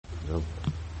know,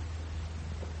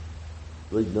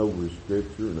 reading over His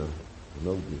Scripture, and I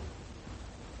know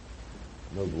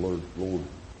the Lord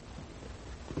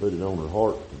put it on her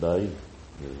heart today.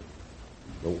 And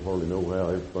don't hardly know how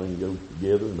everything goes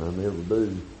together, and I never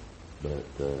do. But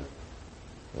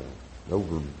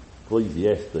over in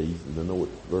Ecclesiastes, and I know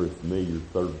it's very familiar,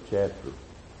 3rd chapter.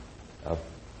 I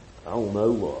don't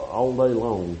know, all day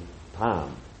long,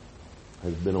 time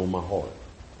has been on my heart.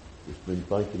 Just been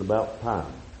thinking about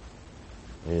time.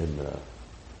 And of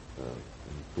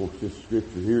course, this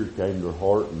scripture here came to her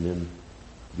heart, and then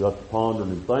got to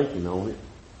pondering and thinking on it.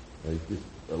 There's just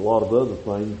a lot of other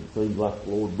things it seems like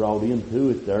the Lord brought into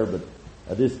it there, but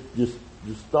I just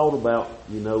thought about,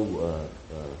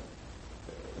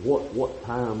 what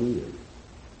time is.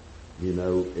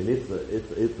 And it's a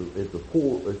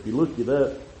if you look it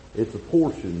up, it's a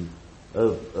portion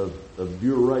of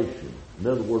duration. In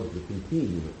other words, the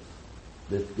continuance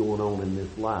that's going on in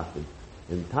this life.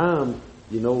 And time,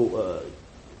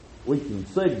 we can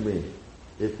segment it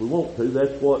if we want to.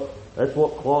 That's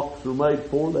what clocks are made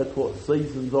for. That's what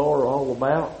seasons are all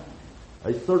about.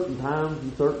 There's certain times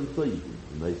and certain seasons,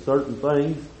 and there's certain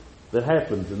things that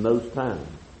happens in those times.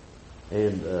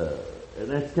 And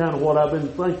that's kind of what I've been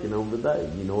thinking on today,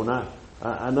 And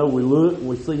I know we look and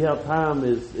we see how time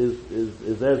is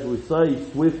as we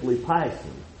say, swiftly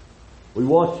passing. We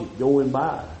watch it going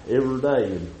by every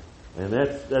day, and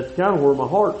that's kind of where my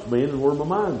heart's been and where my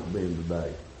mind's been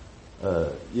today.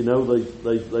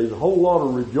 There's a whole lot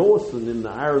of rejoicing in the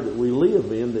hour that we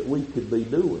live in that we could be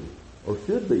doing or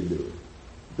should be doing.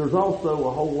 There's also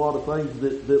a whole lot of things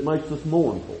that makes us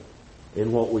mournful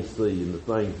in what we see and the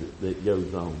things that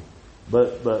goes on.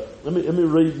 But let me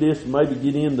read this and maybe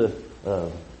get into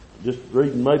just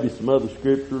reading maybe some other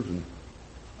scriptures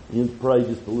and pray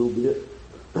just a little bit.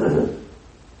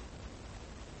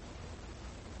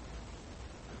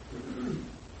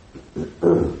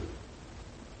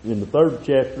 In the 3rd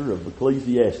chapter of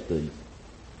Ecclesiastes,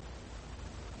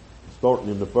 starting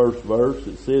in the first verse,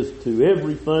 it says, "To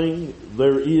everything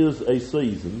there is a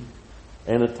season,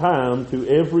 and a time to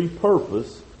every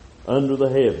purpose under the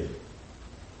heaven.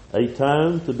 A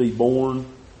time to be born,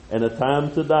 and a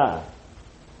time to die.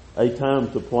 A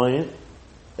time to plant,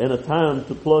 and a time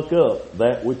to pluck up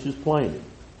that which is planted.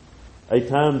 A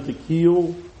time to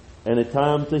kill, and a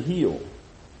time to heal.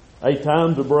 A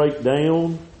time to break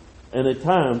down, and a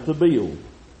time to build.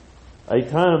 A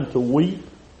time to weep,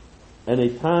 and a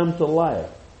time to laugh.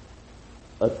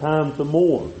 A time to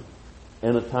mourn,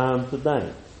 and a time to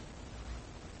dance.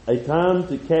 A time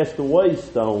to cast away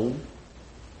stones,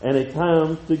 and a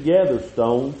time to gather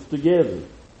stones together.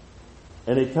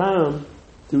 And a time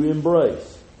to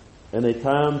embrace, and a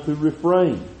time to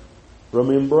refrain from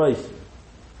embracing.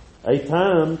 A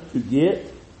time to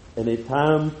get, and a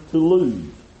time to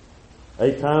lose.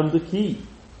 A time to keep,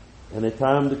 and a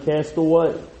time to cast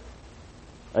away.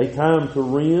 A time to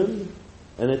rend,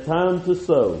 and a time to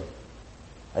sow.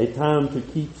 A time to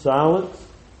keep silence,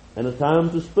 and a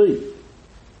time to speak.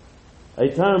 A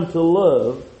time to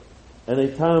love, and a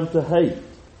time to hate.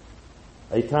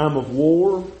 A time of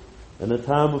war, and a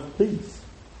time of peace.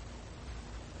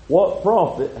 What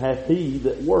profit hath he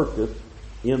that worketh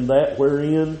in that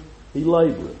wherein he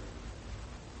laboureth?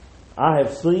 I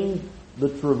have seen the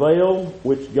travail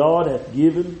which God hath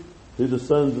given to the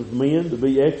sons of men to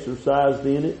be exercised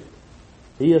in it.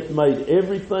 He hath made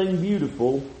everything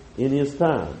beautiful in his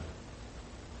time.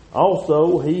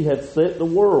 Also he hath set the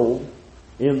world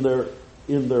in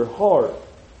their heart,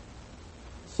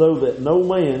 so that no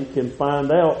man can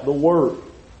find out the work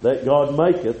that God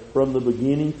maketh from the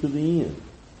beginning to the end.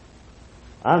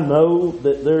 I know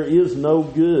that there is no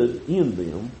good in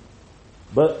them,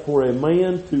 but for a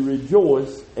man to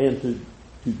rejoice and to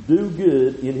do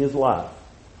good in his life.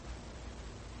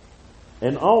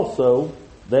 And also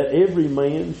that every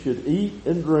man should eat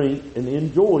and drink and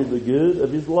enjoy the good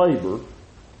of his labor.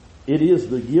 It is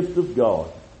the gift of God.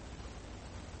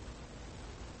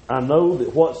 I know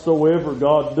that whatsoever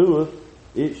God doeth,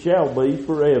 it shall be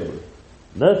forever.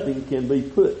 Nothing can be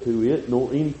put to it,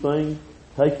 nor anything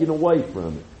taken away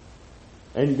from it.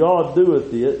 And God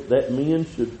doeth it, that men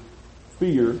should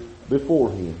fear before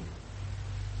him."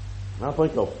 I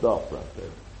think I'll stop right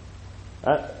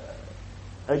there.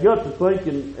 I got to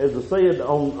thinking, as I said,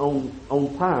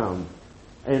 on time,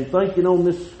 and thinking on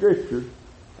this scripture,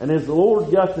 and as the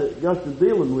Lord got to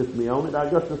dealing with me on it, I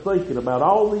got to thinking about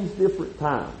all these different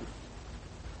times,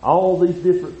 all these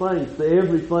different things. To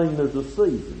everything there's a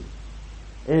season,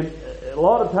 and a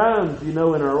lot of times, in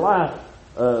our life,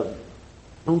 I'm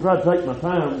going to try to take my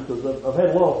time because I've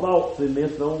had a lot of thoughts in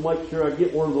this, and I want to make sure I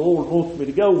get where the Lord wants me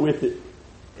to go with it.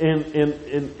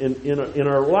 in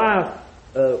our life,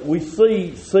 we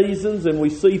see seasons and we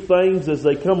see things as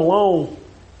they come along,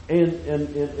 and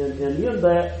in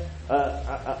that,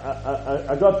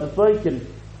 I got to thinking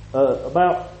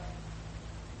about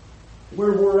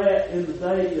where we're at in the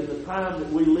day and the time that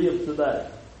we live today,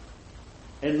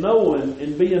 and knowing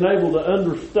and being able to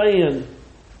understand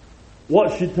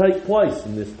what should take place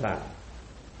in this time.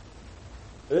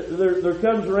 There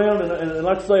comes around, and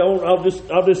like I say, I'll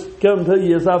just come to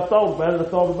you as I've thought about it. I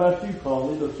thought about you,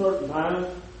 Conley. There's certain times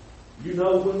you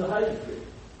know when the hay's ready.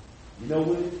 You know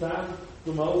when it's time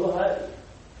to mow the hay.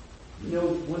 You know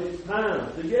when it's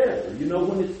time to gather. You know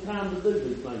when it's time to do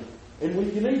these things. And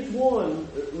we can each one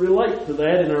relate to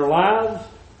that in our lives.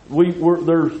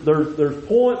 There's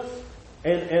points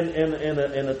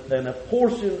and a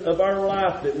portion of our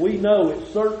life that we know at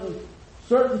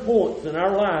certain points in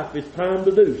our life it's time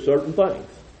to do certain things.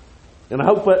 And I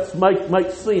hope that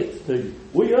makes sense to you.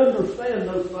 We understand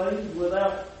those things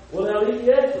without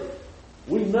any effort.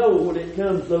 We know when it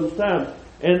comes those times.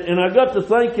 And I got to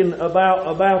thinking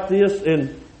about this,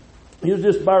 and you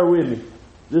just bear with me.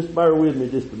 Just bear with me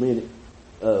just a minute.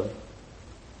 I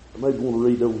maybe want to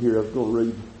read over here. I was going to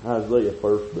read Isaiah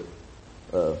first,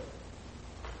 but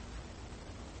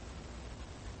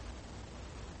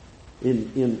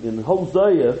in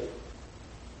Hosea,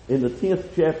 in the 10th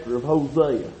chapter of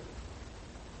Hosea,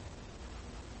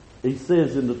 he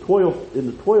says in the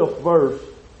 12th verse,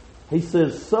 he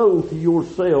says, "Sow to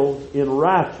yourselves in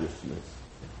righteousness,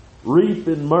 reap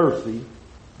in mercy,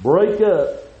 break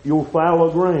up your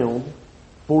fallow ground,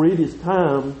 for it is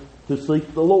time to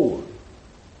seek the Lord,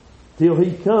 till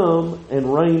He come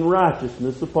and rain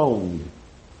righteousness upon you."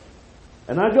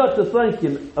 And I got to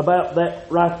thinking about that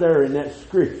right there in that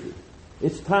scripture.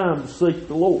 It's time to seek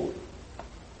the Lord.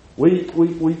 We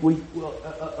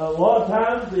a lot of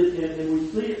times, and we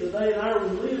see it today in our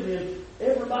we live in,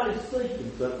 everybody's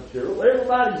seeking something, Cheryl.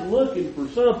 Everybody's looking for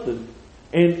something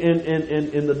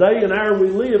in the day and hour we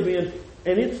live in,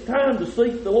 and it's time to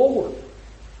seek the Lord.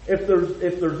 If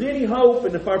there's any hope,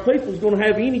 and if our people's going to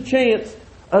have any chance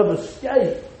of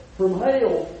escape from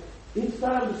hell, it's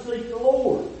time to seek the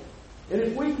Lord. And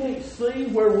if we can't see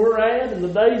where we're at in the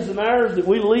days and hours that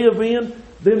we live in,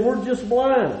 then we're just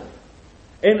blind.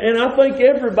 And I think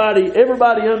everybody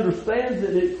understands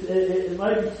it. It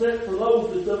may be except for those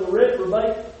that's of a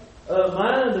reprobate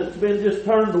mind that's been just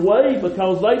turned away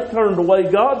because they've turned away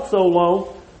God so long.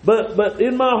 But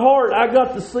in my heart, I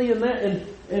got to see in that, and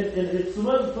some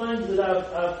other things that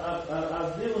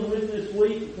I've dealing with this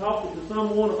week, talking to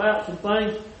someone about some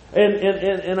things,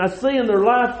 and I see in their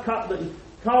life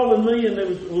calling me, and they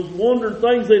was wondering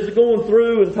things they was going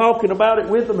through and talking about it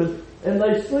with them, and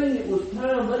they seen it was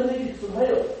time they needed some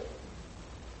help.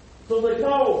 So they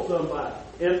called somebody.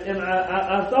 And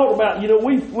I thought about,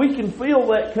 we can feel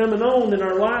that coming on in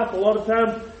our life a lot of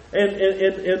times,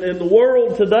 and the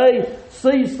world today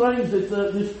sees things that's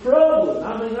just troubling.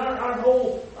 I mean, our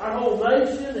whole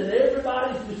nation and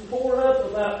everybody's just tore up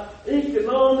about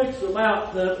economics,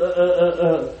 about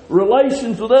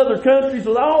relations with other countries,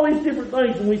 with all these different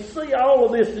things. And we see all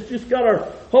of this. It's just got our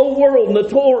whole world in the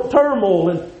turmoil.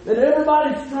 And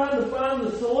everybody's trying to find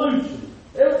the solution.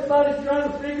 Everybody's trying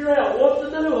to figure out what to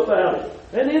do about it.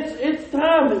 And it's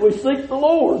time that we seek the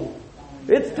Lord.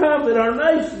 It's time that our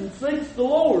nation seeks the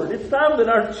Lord. It's time that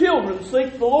our children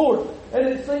seek the Lord. And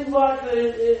it seems like at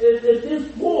this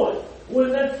point, when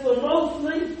that's the most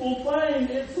needful thing,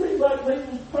 it seems like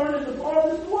people's turning the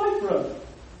farthest away from it.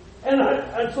 And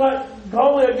it's like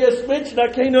Conley, I guess, mentioned, I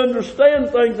can't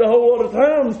understand things a whole lot of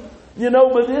times,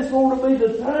 but this ought to be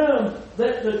the time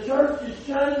that the church is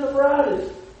shining the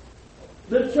brightest.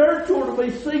 The church ought to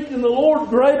be seeking the Lord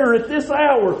greater at this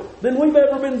hour than we've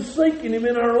ever been seeking Him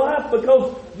in our life,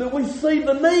 because that we see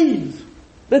the needs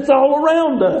that's all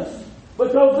around us.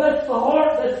 Because that's the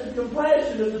heart, that's the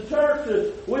compassion of the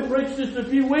church. We preached just a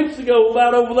few weeks ago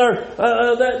about over there,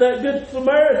 that good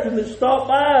Samaritan that stopped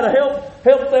by to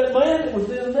help that man that was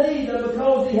in need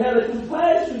because he had a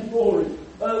compassion for him.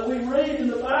 We read in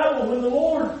the Bible when the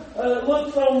Lord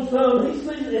looks on some, He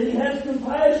sees and He has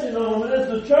compassion on them. And as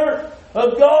the church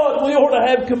of God, we ought to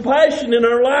have compassion in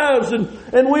our lives, and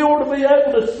we ought to be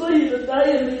able to see the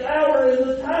day and the hour and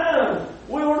the time.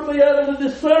 We ought to be able to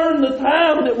discern the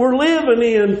time that we're living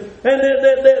in. And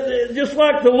that just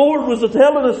like the Lord was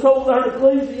telling us over there in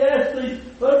Ecclesiastes,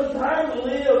 there's a time to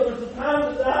live, there's a time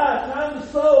to die, a time to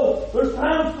sow, there's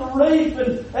times to reap.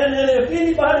 And if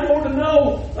anybody ought to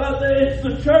know that it's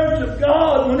the church of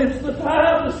God when it's the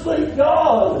time to seek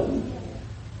God.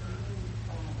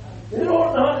 It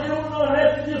ought not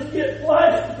have to just get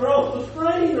flashed across the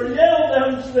screen or yelled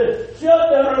down, shoved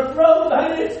down our throat.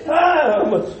 Hey, it's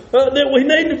time that we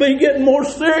need to be getting more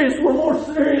serious. We're more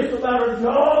serious about our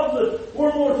jobs.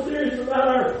 We're more serious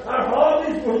about our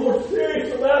hobbies. We're more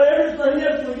serious about everything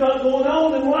else we got going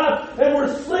on in life. And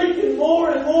we're seeking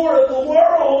more and more of the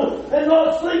world and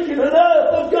not seeking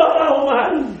enough of God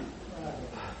Almighty.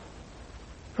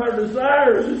 Our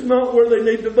desires is not where they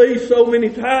need to be so many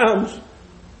times.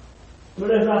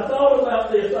 But as I thought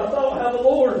about this, I thought how the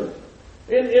Lord,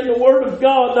 in the Word of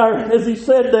God, there, as He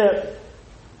said that,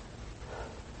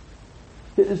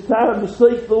 it is time to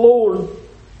seek the Lord.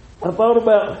 I thought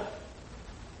about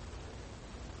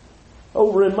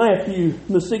over in Matthew,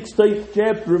 in the 16th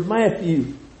chapter of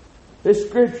Matthew. This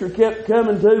scripture kept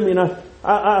coming to me, and I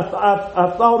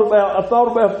thought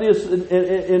about this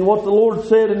in what the Lord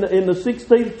said in the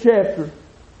 16th chapter.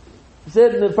 He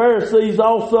said, "And the Pharisees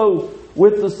also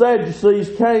with the Sadducees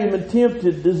came and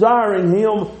tempted, desiring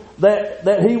him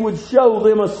that he would show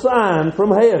them a sign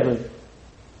from heaven."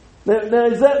 Now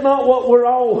is that not what we're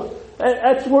all...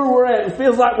 That's where we're at. It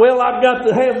feels like, well, I've got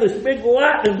to have this big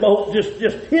lightning bolt just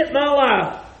hit my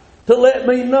life to let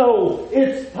me know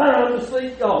it's time to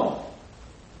seek God.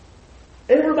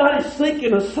 Everybody's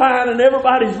seeking a sign, and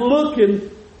everybody's looking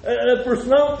for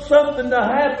something to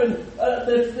happen.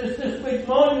 This big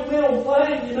monumental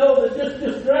thing, you know, that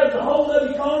just grabs a hold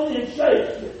of you calmly and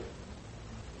shakes you.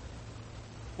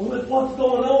 Well, if what's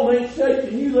going on ain't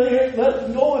shaking you, there ain't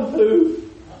nothing going to.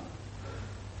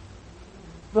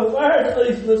 The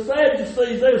Pharisees and the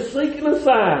Sadducees, they were seeking a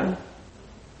sign,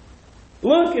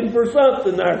 looking for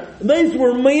something there. These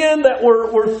were men that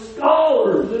were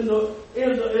scholars in the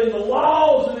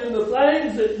laws and in the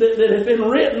things that had been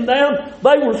written down.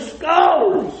 They were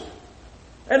scholars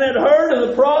and had heard of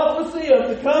the prophecy of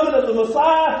the coming of the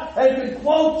Messiah and could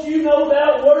quote you, no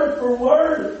doubt, word for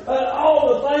word,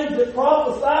 all the things that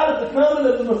prophesied of the coming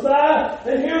of the Messiah.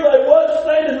 And here they was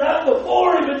standing right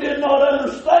before him and did not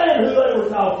understand who they were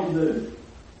talking to.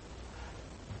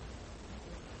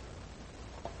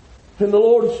 And the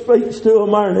Lord speaks to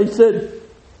him there, and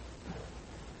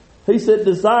He said,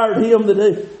 desired him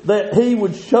that he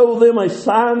would show them a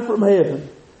sign from heaven.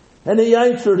 And he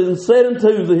answered and said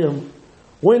unto them,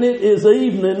 when it is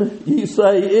evening, ye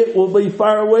say, it will be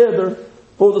fair weather,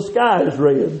 for the sky is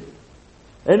red.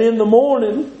 And in the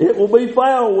morning, it will be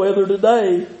foul weather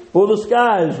today, for the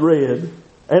sky is red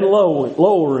and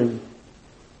lowering.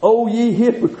 O ye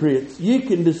hypocrites, ye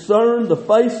can discern the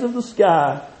face of the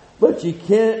sky, but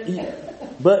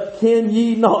can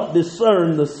ye not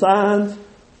discern the signs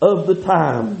of the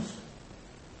times?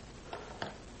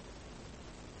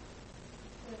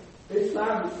 It's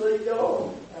time to seek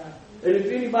God. And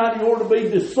if anybody ought to be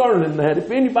discerning that,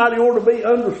 if anybody ought to be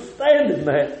understanding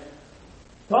that,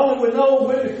 Tony, we know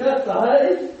when to cut the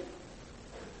hay.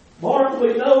 Mark,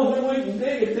 we know when we can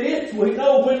dig a ditch. We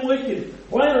know when we can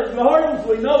plant our gardens.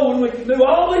 We know when we can do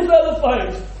all these other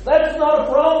things. That's not a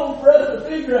problem for us to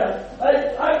figure out.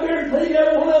 I guarantee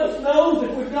every one of us knows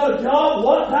if we've got a job,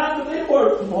 what time do we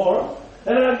work tomorrow.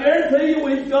 And I guarantee you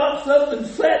we've got something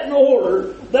set in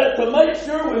order that to make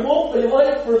sure we won't be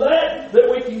late for that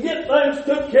we can get things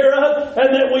took care of,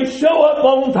 and that we show up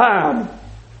on time.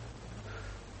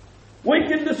 We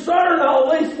can discern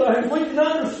all these things. We can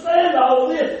understand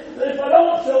all of this. If I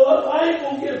don't show up, I ain't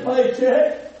going to get a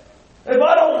paycheck. If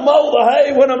I don't mow the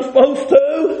hay when I'm supposed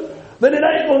to, then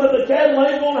the cattle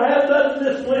ain't going to have nothing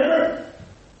this winter.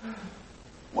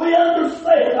 We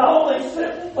understand all these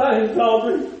simple things,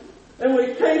 Audrey, and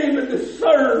we can't even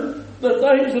discern the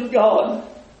things of God.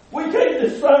 We can't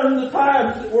discern the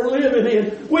times that we're living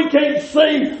in. We can't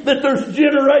see that there's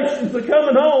generations that are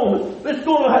coming on that's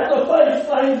going to have to face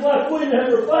things like we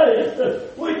never faced.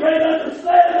 We can't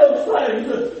understand those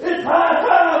things. It's high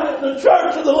time that the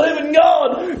Church of the Living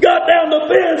God got down to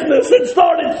business and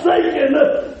started seeking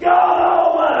God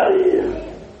Almighty.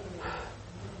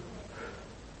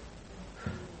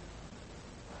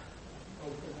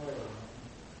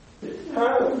 It's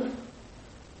time.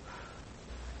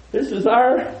 This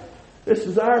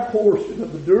is our portion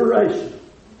of the duration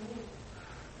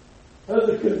of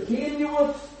the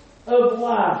continuance of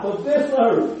life, of this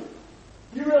earth.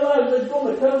 You realize there's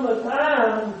going to come a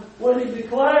time when He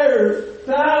declares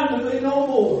time to be no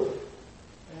more.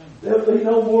 There'll be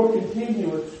no more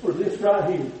continuance for this right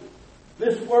here.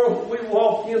 This world that we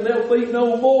walk in, there'll be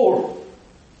no more.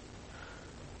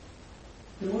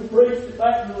 And we preached it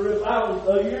back in the revival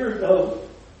a year ago.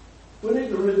 We need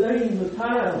to redeem the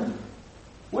time.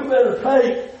 We better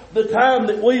take the time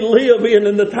that we live in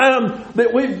and the time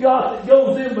that we've got that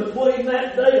goes in between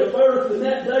that day of birth and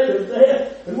that day of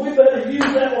death. And we better use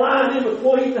that line in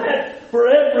between that for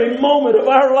every moment of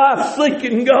our life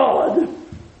seeking God.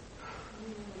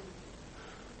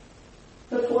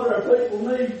 That's what our people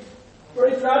need.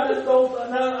 Preacher, I just don't,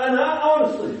 and I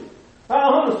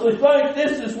honestly think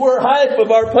this is where half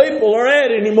of our people are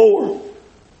at anymore.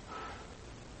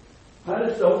 I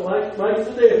just don't think it makes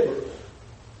a difference.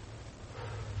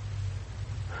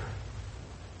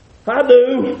 I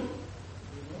do.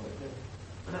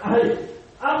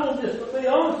 I will just be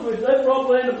honest with you, they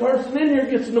probably ain't a person in here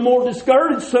gets no more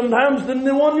discouraged sometimes than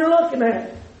the one you're looking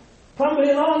at. I'm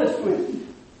being honest with you.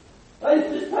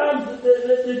 There's just times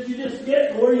that you just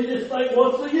get where you just think,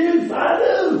 what's the use? I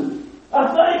do.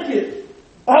 I think it.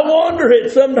 I wonder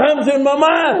it sometimes in my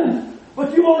mind.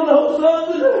 But you want to know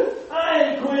something? I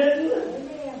ain't quitting.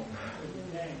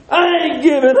 I ain't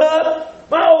giving up.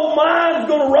 My old mind's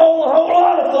going to roll a whole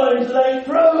lot of things that ain't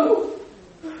true.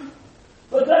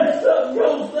 But there's something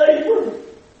goes deeper.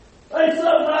 There's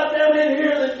something right down in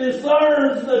here that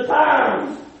discerns the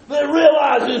times, that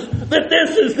realizes that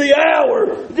this is the hour.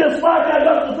 Just like I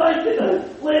got to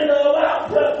thinking, Linda,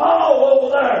 about Paul over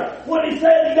there, when he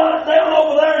said he got down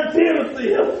over there in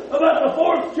Timothy, about the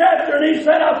 4th chapter, and he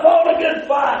said, I fought a good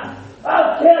fight.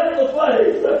 I've kept the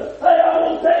faith. Hey, I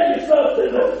want to tell you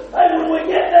something. Hey, when we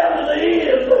get down to the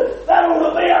end, that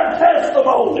will be our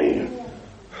testimony.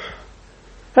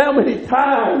 How many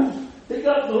times he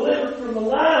got delivered from the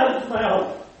lion's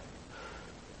mouth?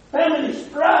 How many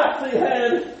stripes he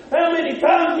had? How many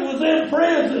times he was in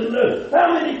prison?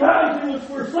 How many times he was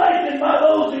forsaken by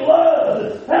those he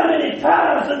loved? How many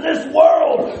times that this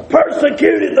world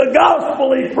persecuted the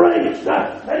gospel he preached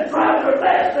and tried their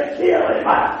best to kill him?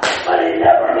 But he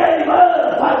never gave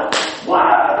up.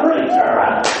 Why,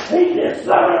 preacher? He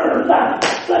discerned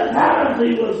the times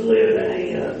he was living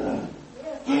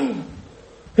in.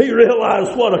 He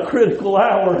realized what a critical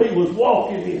hour he was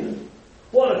walking in.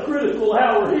 What a critical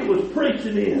hour he was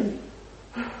preaching in.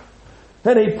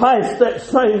 And he passed that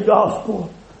same gospel,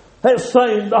 that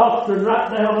same doctrine right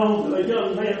down on to a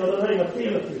young man by the name of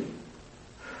Timothy.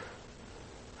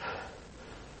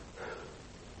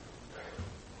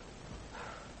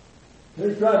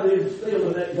 He tried to instill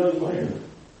in that young man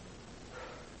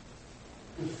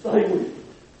to stay with it.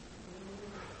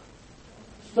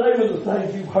 Stay with the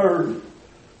things you've heard.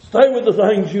 Stay with the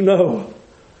things you know.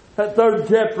 That 3rd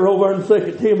chapter over in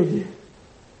 2 Timothy.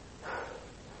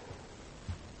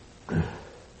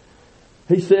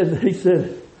 He said,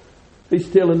 he's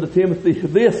telling to Timothy,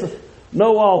 this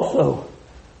know also,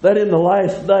 that in the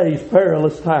last days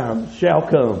perilous times shall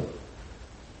come.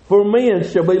 For men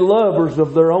shall be lovers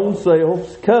of their own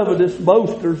selves, covetous,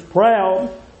 boasters,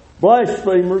 proud,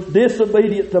 blasphemers,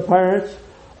 disobedient to parents,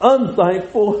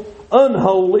 unthankful,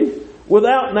 unholy,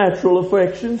 without natural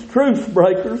affections, truce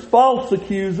breakers, false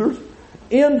accusers,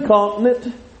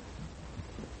 incontinent,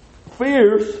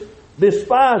 fierce,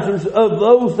 despisers of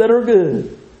those that are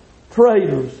good,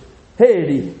 traitors,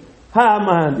 heady,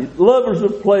 high-minded, lovers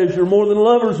of pleasure more than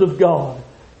lovers of God,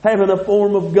 having a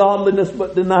form of godliness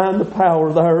but denying the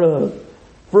power thereof.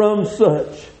 From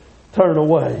such turn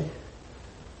away.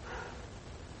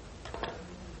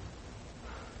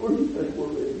 Where do you think we're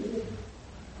living?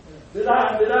 Did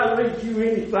I read you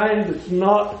anything that's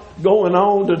not going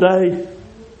on today?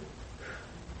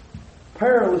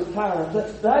 Perilous times.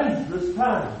 That's dangerous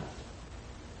times.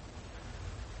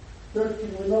 Church,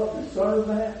 can we not discern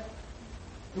that?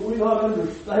 Do we not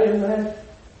understand that?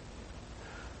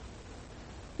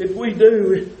 If we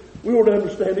do, we ought to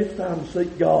understand it's time to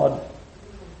seek God.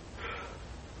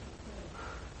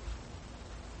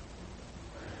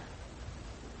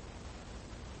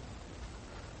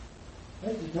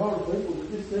 That's the kind of people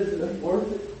that just says it ain't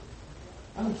worth it.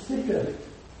 I'm sick of it.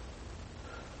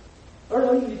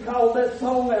 Earlier he called that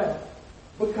song out.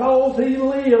 Because he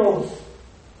lives,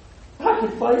 I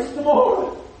can face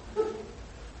tomorrow.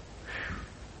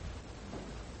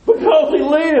 Because he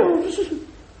lives,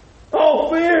 all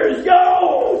fear is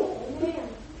gone.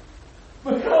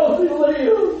 Because he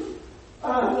lives,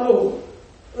 I know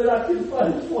that I can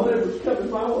face whatever's coming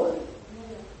my way.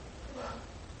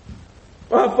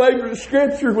 My favorite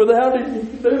scripture, without him you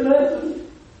can do nothing.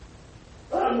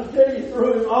 I'm to tell you,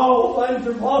 through him all things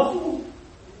are possible.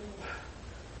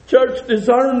 Church,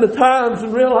 discern the times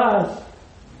and realize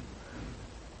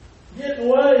getting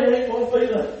away ain't going to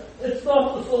be it's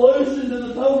not the solution to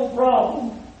the total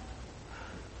problem.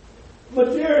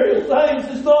 Material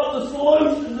things is not the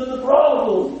solution to the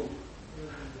problem.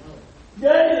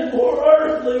 Gaining more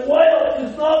earthly wealth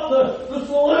is not the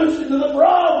solution to the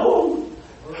problem.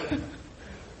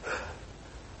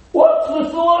 What's the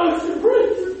solution,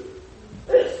 preacher?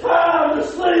 It's time to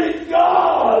seek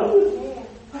God.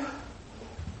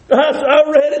 I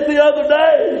read it the other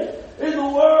day, in the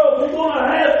world you're going to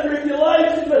have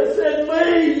tribulation, but He said,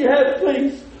 me, you have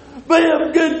peace. Be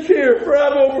of good cheer, for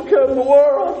I've overcome the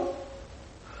world.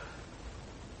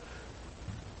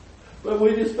 But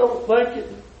we just don't think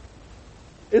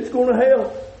it's going to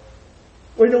help.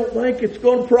 We don't think it's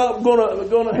going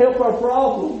to help our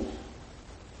problems.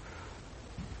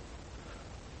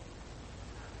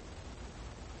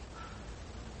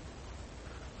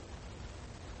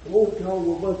 The Lord called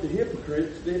them a bunch of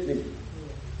hypocrites, didn't He?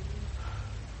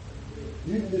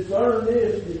 You can discern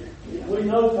this. We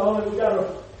know, Tony, we got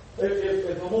to.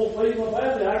 If I won't feed my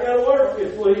family, I got to work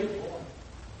this week.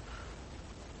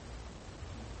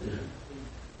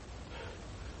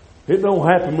 It don't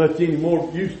happen much anymore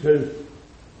than it used to.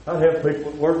 I'd have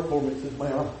people that work for me that says,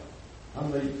 man, I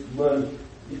need some money.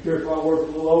 You care if I work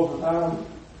a little overtime?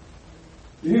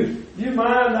 You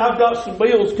mind? I've got some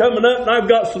bills coming up, and I've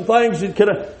got some things. Could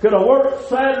I work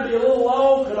Saturday a little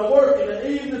long? Could I work in the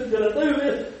evenings? Could I do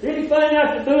this? Anything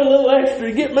I could do a little extra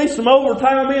to get me some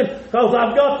overtime in? Because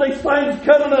I've got these things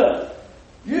coming up.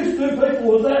 Used to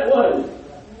people was that way.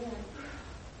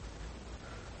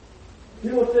 You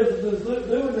know what this is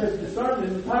doing? Is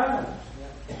discerning the times.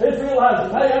 It's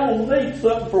realizing, hey, I'm going to need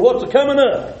something for what's coming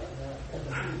up.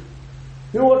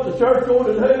 You know what the church ought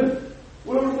to do?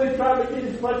 We ought to be trying to get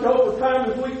as much overtime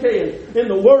as we can in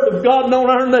the Word of God and on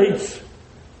our needs.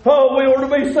 Oh, we ought to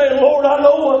be saying, Lord, I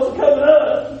know what's coming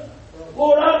up.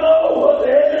 Lord, I know what's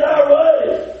headed our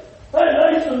way. Hey,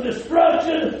 there's some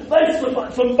destruction. There's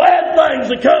some bad things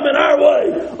that come in our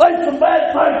way. There's some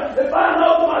bad things. If I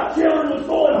know my children was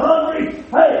going hungry,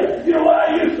 hey, you know what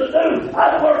I used to do?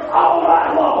 I'd work all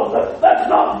night long. That's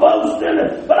not boasting,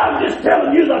 but I'm just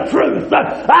telling you the truth.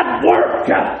 I'd work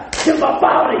till my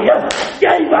body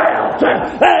gave out.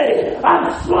 Hey,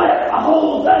 I'd slept a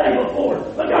whole day before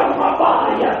because my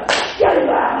body gave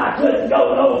out. I couldn't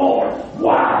go no more.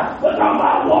 Why? Because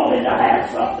I wanted to have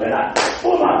something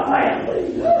for my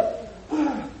family.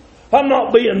 I'm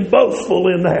not being boastful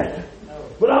in that.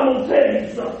 But I'm going to tell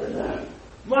you something.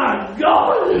 My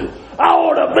God, I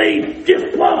ought to be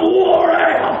just plumb wore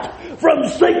out from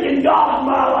seeking God in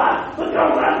my life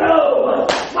because I know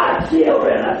my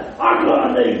children are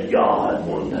going to need God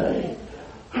one day.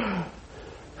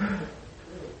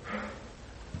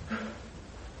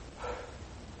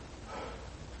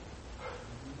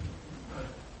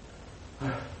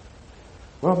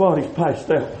 My body's passed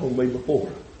out on me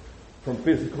before from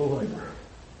physical labor.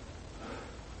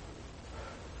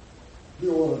 You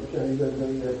know what I'm saying? That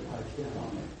ain't never passed out on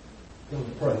me.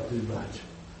 Don't pray too much.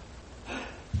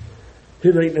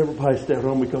 It ain't never passed out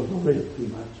on me because I live too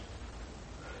much.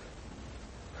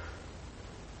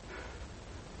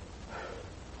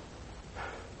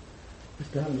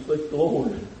 It's time to seek the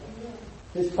Lord.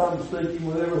 It's time to seek Him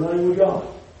with everything we got.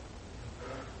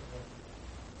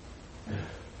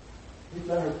 It's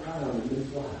our time in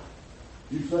this life.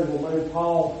 You say, well, man,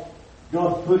 Paul,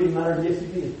 God put him there. Yes, He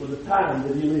did, for the time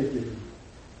that he lived in.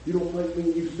 You don't think me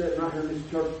and you sitting right here in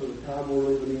this church for the time we're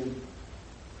living in?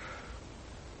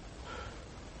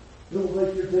 You don't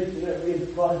think you're teaching that me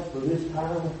in Christ for this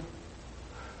time?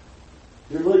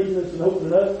 You're leading us and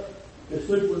opening up the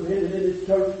superintendent in this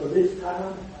church for this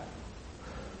time?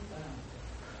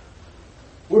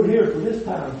 We're here for this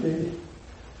time, Jimmy.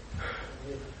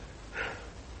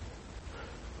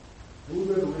 We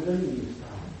better redeem this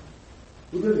time.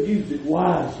 We better use it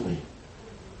wisely.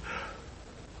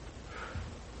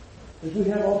 As we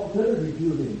have opportunity to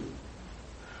do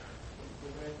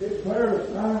it. It's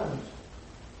perilous times.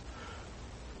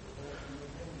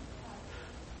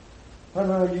 I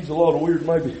know I use a lot of weird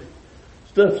maybe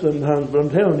stuff sometimes, but I'm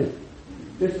telling you,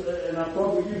 and I've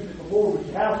probably used it before, but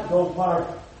your house is on fire,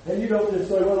 and you don't just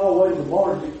say, well, I'll wait till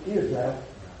March to get the kids out.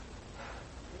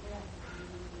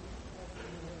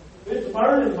 It's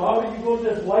burning, Bobby. You're going to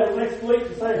just wait next week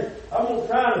and say, I'm going to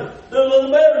try to do a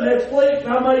little better next week,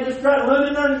 and I may just try to run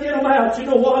in there and get them out. You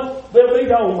know what? They'll be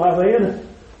gone by then.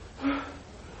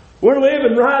 We're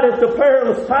living right at the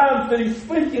perilous times that He's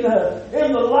speaking of.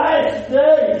 In the last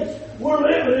days, we're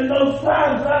living in those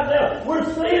times right now. We're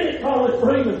seeing it, College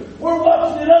Freeman. We're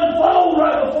watching it unfold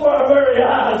right before our very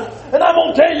eyes. And I'm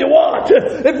going to tell you what,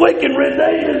 if we can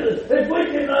redeem it, if we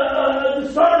can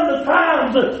discern the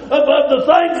times of the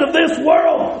things of this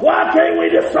world, why can't we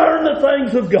discern the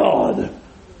things of God?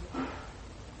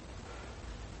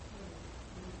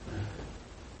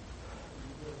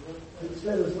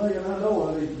 Instead of saying, I know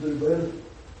I need to do better,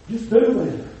 just do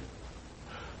better.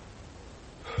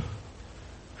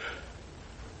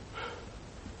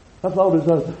 I thought as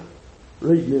I was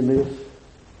reading in this,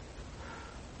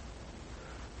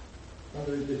 I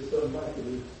read this son back in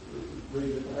this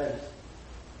reading it last.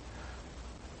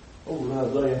 over in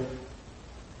Isaiah.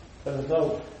 And I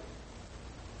thought,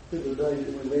 in the day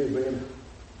that we live in,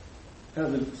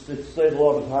 and it's said a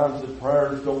lot of times that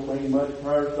prayers don't mean much,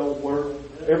 prayers don't work.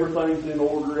 Everything's in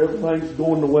order, everything's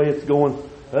going the way it's going.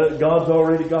 God's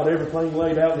already got everything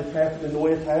laid out, it's happening the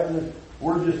way it's happening.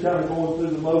 We're just kind of going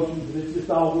through the motions, and it's just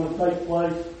all going to take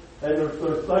place. And there's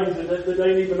things that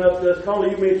ain't even up to us.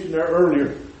 Connie, you mentioned there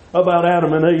earlier about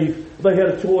Adam and Eve. They had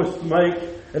a choice to make,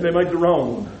 and they made the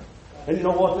wrong one. And you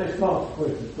know what? There's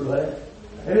consequences for that.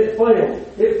 And it fell.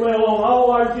 It fell on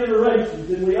all our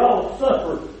generations, and we all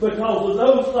suffer because of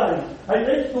those things. And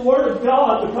it's the Word of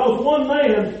God, because one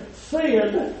man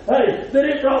sinned, that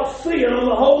it brought sin on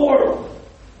the whole world.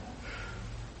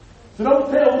 So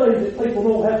don't tell me that people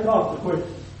don't have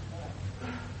consequences.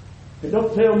 And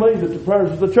don't tell me that the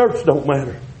prayers of the church don't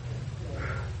matter.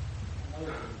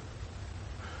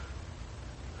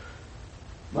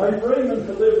 Mary Freeman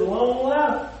could live a long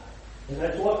life. And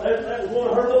that was one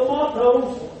of her little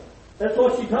mottos. That's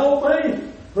what she told me.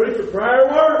 Preacher, prayer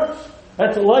works.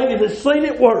 That's a lady that's seen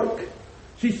it work.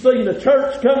 She's seen the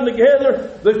church come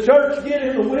together, the church get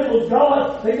in the will of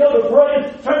God, they go to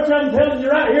praying. Church, I'm telling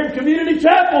you right here in Community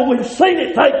Chapel, we've seen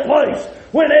it take place.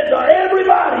 When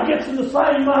everybody gets in the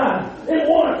same mind, in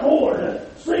one accord,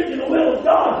 seeking the will of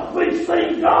God, we've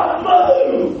seen God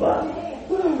move.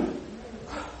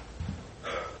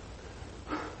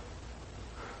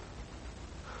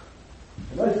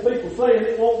 And those people saying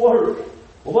it won't work,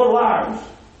 well, they're liars.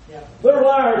 They're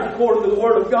liars according to the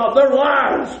Word of God. They're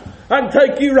liars. I can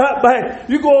take you right back.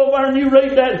 You go over and you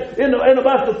read that in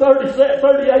about the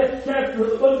 38th chapter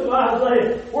of the book of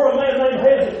Isaiah, where a man named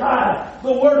Hezekiah,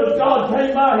 the Word of God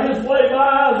came by his way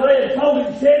by Isaiah, told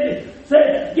him,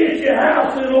 said, get your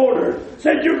house in order.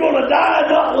 Said, you're going to die,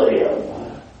 not live.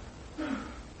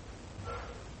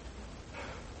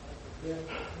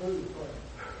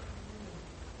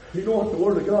 You know what the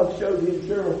Word of God showed him,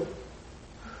 Cheryl?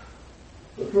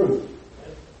 The truth.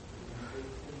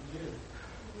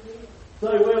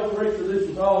 Say, well, preacher, this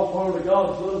was all part of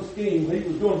God's little scheme. He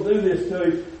was going to do this to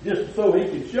him just so he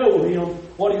could show him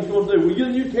what he was going to do. Well,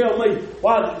 you tell me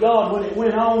why did God, when it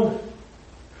went on,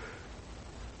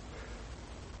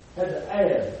 had to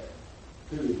add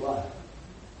to his life?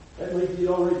 That means he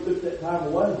already took that time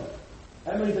away.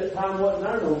 That means that time wasn't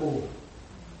there no more.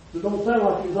 So it don't sound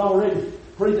like he was already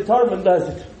predetermined, does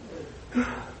it?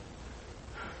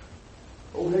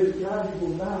 Oh, Hezekiah, he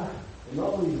will die and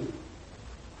not live.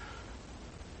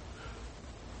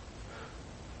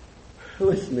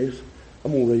 Listen to this.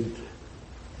 I'm going to read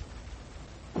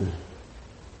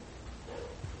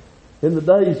it.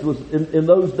 In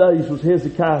those days was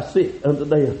Hezekiah sick unto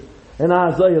death. And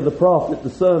Isaiah the prophet,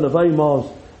 the son of Amoz,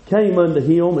 came unto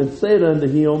him and said unto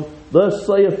him, Thus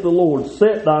saith the Lord,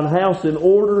 Set thine house in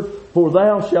order, for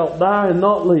thou shalt die and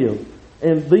not live.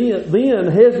 And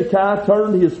then Hezekiah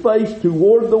turned his face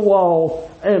toward the wall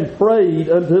and prayed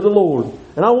unto the Lord.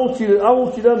 And I want you to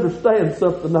understand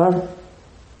something there.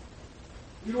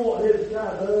 You know what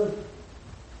Hezekiah does?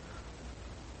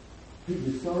 He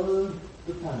discerned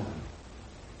the time.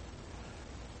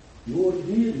 You know what he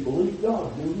did? He believed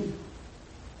God, didn't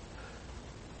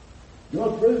he?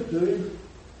 God proved to him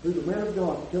through the man of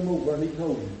God to come over, and he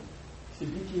told him, he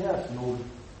said, Get your house in order.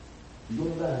 You're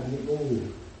going to die and you ain't going to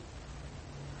live.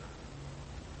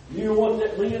 You know what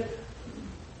that meant?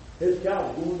 Hezekiah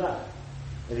was going to die.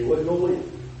 And he wasn't going to live.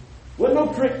 Wasn't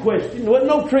no trick question. Wasn't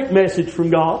no trick message from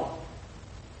God.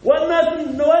 Wasn't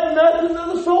nothing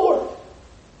of the sort.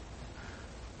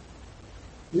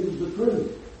 It was the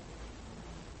truth.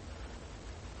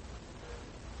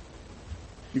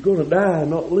 You're going to die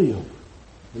and not live.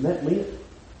 And that meant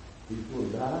he was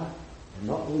going to die and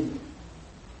not live.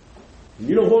 And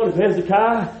you know what? If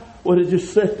Hezekiah would have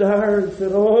just sat there and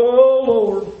said, Oh,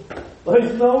 Lord,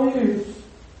 there's no use.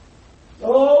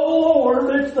 Oh,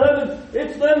 Lord, it's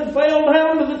done fell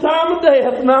down to the time of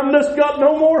death, and I'm just got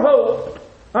no more hope.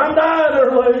 I'm dying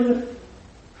early.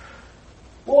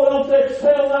 Boy, don't that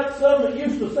sound like something that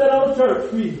used to sit on a church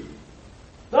pew?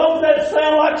 Don't that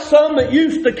sound like something that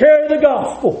used to carry the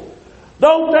gospel?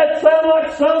 Don't that sound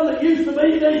like something that used to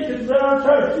be deacons in our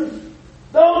churches?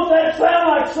 Don't that sound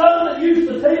like something that used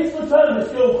to teach the Sunday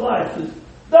school classes?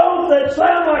 Don't that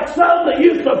sound like something that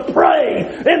used to pray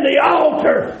in the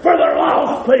altar for their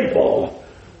lost people?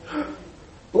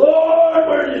 Lord,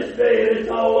 we're just dead. It's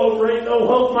all over. Ain't no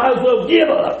hope. Might as well give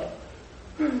up.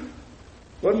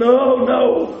 But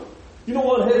no. You know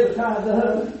what Hezekiah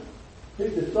done? He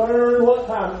discerned what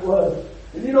time it was.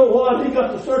 And you know what? He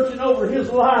got to searching over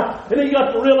his life, and he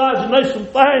got to realizing there's some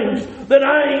things that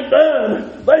I ain't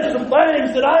done. There's some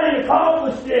things that I ain't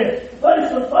accomplished yet. There's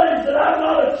some things that I've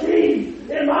not achieved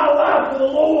in my life for the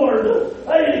Lord.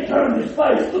 And he turned his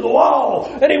face to the wall,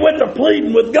 and he went to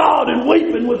pleading with God and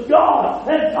weeping with God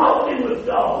and talking with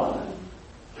God.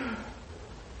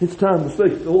 It's time to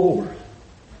seek the Lord.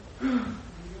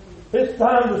 It's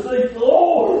time to seek the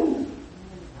Lord.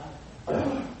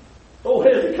 Oh,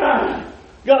 Hezekiah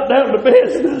got down to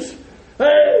business.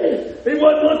 Hey, he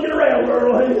wasn't looking around,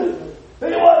 Earl. He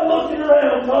wasn't looking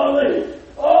around, Tommy.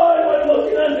 Oh, he wasn't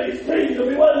looking under his kingdom.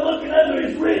 He wasn't looking under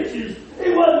his riches. He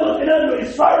wasn't looking under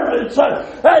his servants.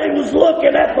 Hey, he was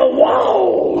looking at the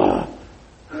wall.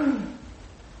 And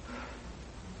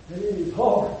in his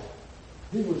heart,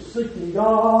 he was seeking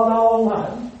God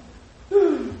Almighty.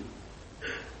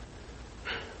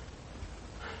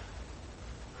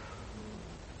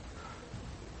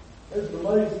 There's an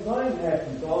amazing thing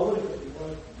happens, Ollie.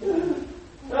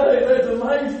 There's an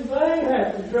amazing thing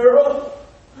happens, girl.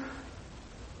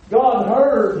 God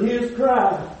heard his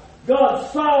cry.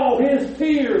 God saw his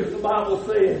tears, the Bible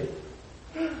said.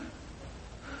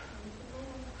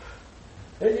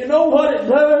 And you know what it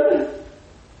done?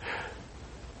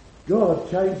 God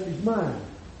changed his mind.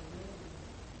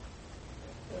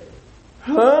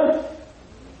 Huh?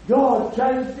 God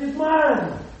changed his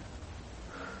mind.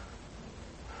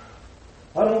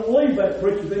 I don't believe that,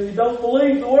 preacher. Then you don't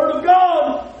believe the Word of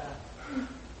God.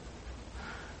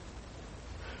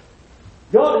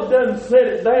 God had done set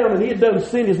it down, and he had done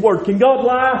sent his Word. Can God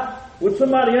lie? Would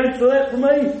somebody answer that for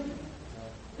me?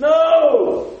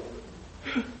 No!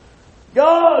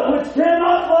 God, which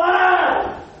cannot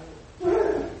lie!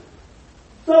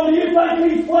 So do you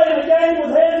think he's playing a game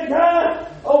with Hezekiah?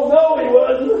 Oh, no, he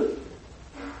wasn't.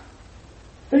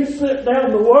 He sent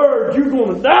down the Word, you're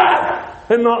going to die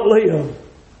and not live.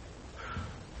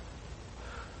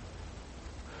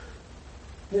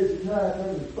 Hezekiah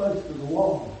turned his face to the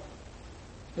wall.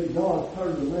 And God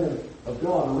turned the man of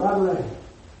God right around.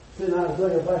 Sent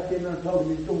Isaiah back in there and told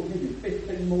him he's going to give you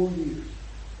 15 more years.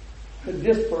 And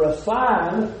just for a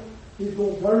sign, he's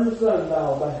going to turn the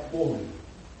sundial back for him.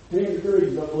 10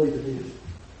 degrees, I believe it is.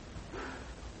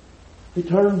 He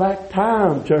turned back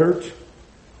time, church.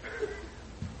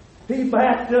 He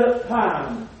backed up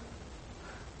time.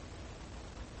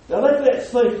 Now let that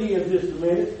sink in just a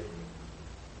minute.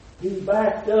 He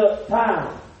backed up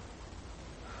time.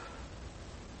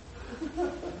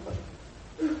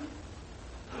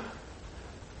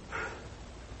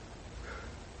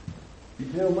 You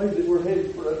tell me that we're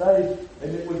headed for a day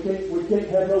and that we can't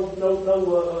have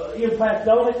no impact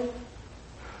on it?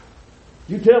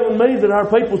 You telling me that our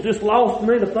people's just lost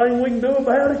and ain't a thing we can do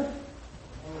about it?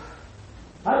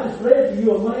 I just read to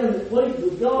you a man that pleads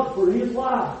with God for his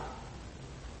life.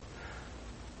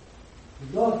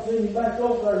 And God sent him back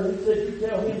over there and he said, you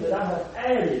tell him that I have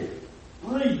added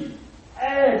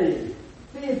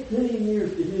 15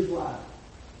 years to his life.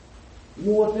 You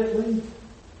know what that means?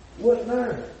 It wasn't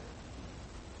there.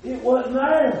 It wasn't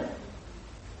there.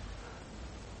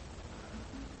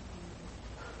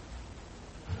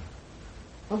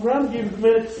 I'm trying to give you a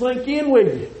minute to sink in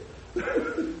with you.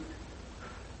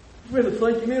 It's been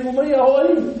sinking in with me all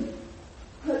evening.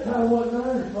 That time wasn't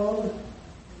there, Father.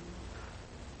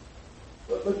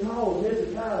 But because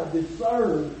Hezekiah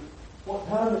discerned what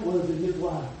time it was in his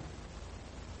life,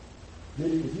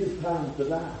 then it was his time to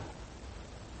die.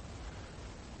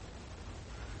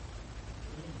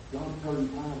 God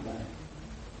turned time back.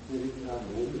 Said it's time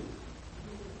to live.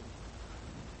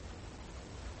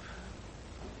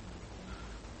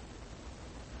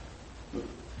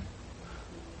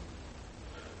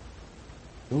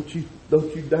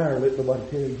 Don't you dare let nobody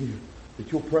tell you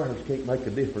that your prayers can't make a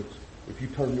difference if you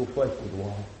turn your face to the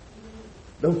wall.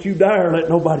 Don't you dare let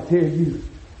nobody tell you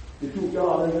that your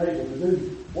God ain't able to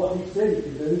do what he said he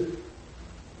could do.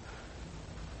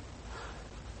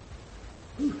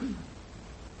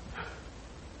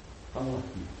 I like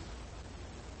you.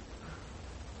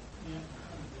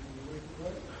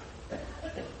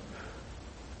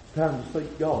 It's time to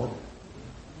seek God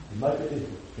and make a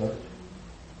difference, church.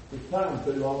 It's time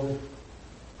to, Lord,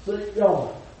 seek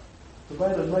God so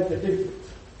that'll make a difference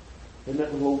in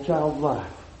that little old child's life.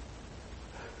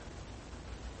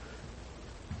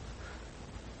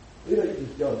 It ain't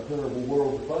just got a terrible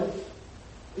world to face.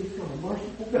 It's got a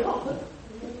merciful God.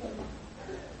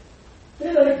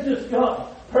 It ain't just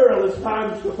got perilous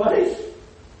times to face.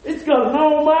 It's got an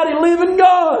almighty living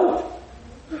God.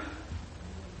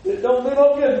 It don't do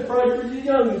no good to pray for you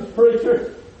youngins,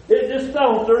 preacher. It just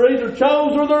don't. They're either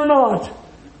chose or they're not.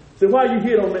 So why you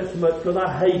hit on that so much? Because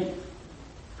I hate it.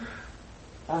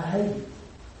 I hate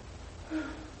it.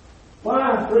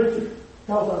 Why, preacher?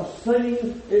 Because I've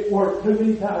seen it work too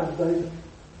many times, David.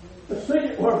 I've seen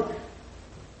it work.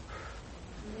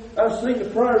 I've seen the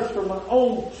prayers for my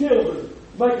own children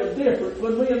make a difference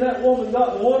when me and that woman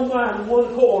got in one mind and one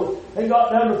accord and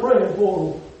got down to praying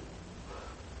for them.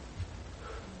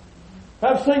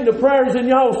 I've seen the prayers in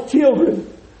y'all's children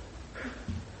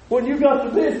when you got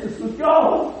the business with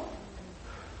God.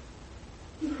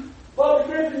 Father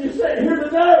Griffin, you sat here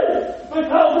today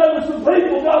because there were some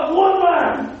people got one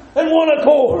mind and one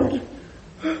accord.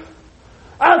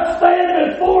 I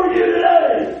stand before you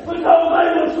today because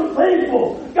there were some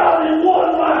people got in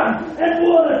one mind and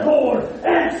one accord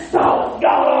and sought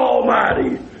God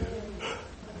Almighty.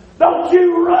 Don't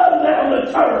you run down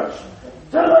the church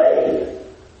to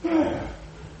leave.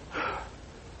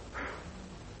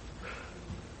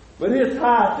 But it's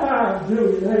high time,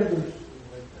 Julian Evers,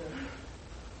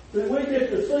 that we get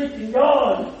to seeking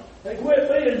God and quit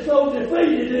being so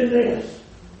defeated in this.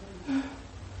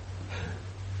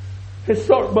 And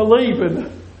start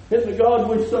believing in the God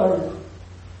we serve.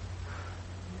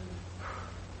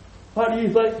 Why do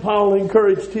you think Paul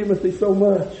encouraged Timothy so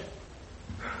much?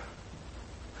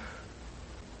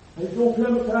 There's going to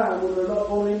come a time when they're not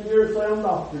going to endure sound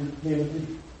doctrine,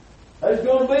 Timothy. There's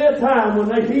going to be a time when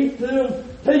they heap to them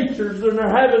teachers and they're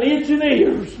having itching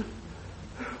ears.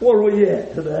 Where are we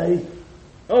at today?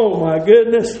 Oh my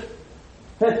goodness.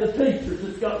 At the teachers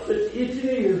that's got such itching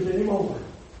ears anymore.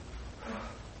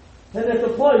 And at the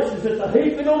places that they're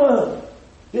heaping them up.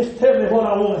 Just tell me what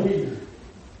I want to hear.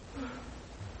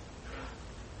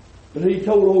 But he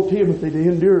told old Timothy to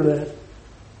endure that.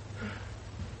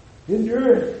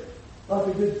 Endure it like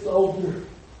a good soldier.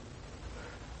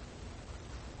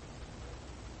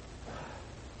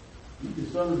 You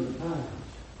discern the times.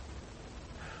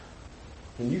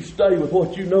 And you stay with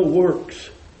what you know works.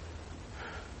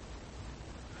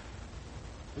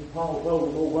 And Paul told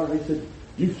him over, he said,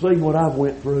 you've seen what I've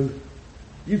went through.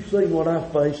 You've seen what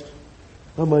I've faced.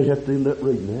 I may have to end up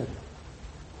reading that.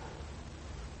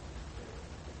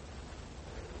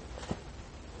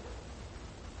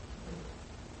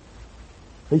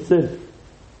 He said,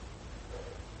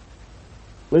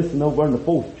 listen over in the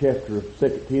 4th chapter of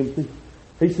 2 Timothy.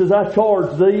 He says, I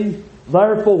charge thee,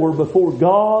 therefore, before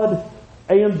God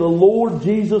and the Lord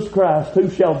Jesus Christ, who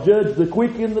shall judge the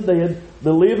quick and the dead,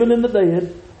 the living and the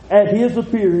dead, at His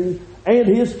appearing and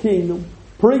His kingdom.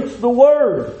 Preach the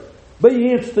word.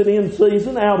 Be instant in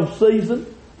season, out of season.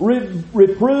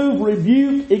 Reprove,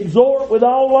 rebuke, exhort with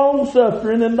all long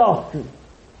suffering and doctrine.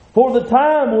 For the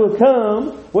time will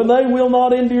come when they will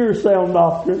not endure sound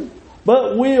doctrine,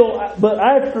 but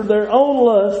after their own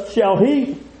lust shall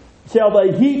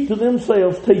they heap to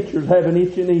themselves teachers having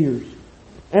itching ears.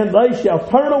 And they shall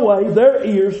turn away their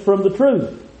ears from the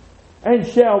truth, and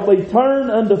shall be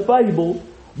turned unto fables.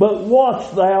 But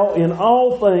watch thou in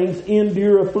all things,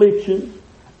 endure affliction,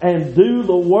 and do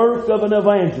the work of an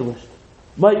evangelist.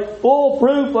 Make full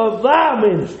proof of thy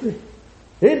ministry.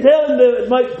 He didn't tell him to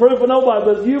make proof of nobody,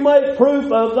 but you make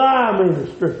proof of thy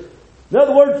ministry. In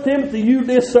other words, Timothy, you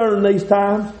discern these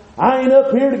times. I ain't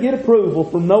up here to get approval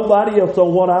from nobody else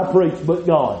on what I preach but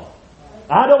God.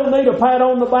 I don't need a pat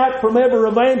on the back from every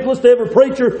evangelist, every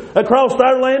preacher across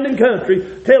our land and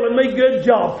country telling me, good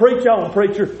job, preach on,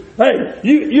 preacher. Hey,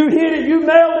 you hit it, you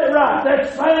nailed it right.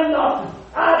 That's sound doctrine.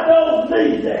 I don't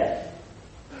need that.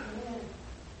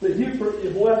 But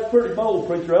boy, that's pretty bold,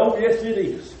 preacher. Oh, yes, it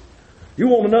is. You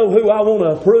want to know who I want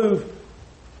to approve?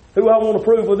 Who I want to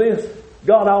approve with this?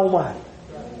 God Almighty.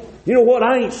 You know what?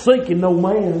 I ain't seeking no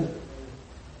man.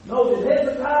 No, did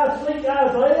Hezekiah seek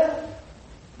Isaiah?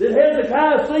 Did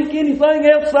Hezekiah seek anything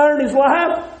else there in his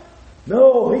life?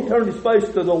 No, he turned his face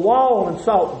to the wall and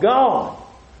sought God.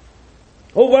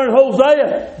 Over in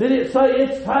Hosea, did it say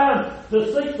it's time to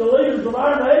seek the leaders of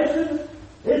our nation?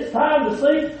 It's time to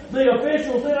seek the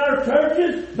officials in our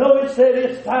churches? No, it said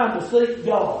it's time to seek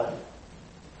God.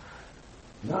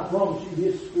 And I promise you,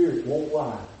 His Spirit won't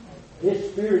lie.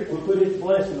 His Spirit will put His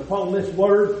blessing upon this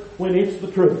word when it's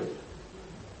the truth.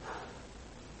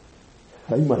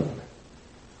 Amen.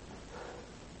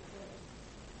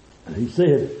 And he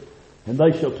said, and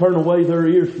they shall turn away their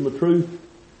ears from the truth,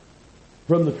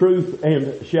 and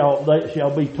they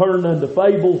shall be turned unto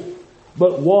fables.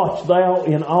 But watch thou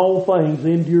in all things,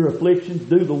 endure afflictions,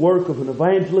 do the work of an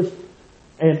evangelist,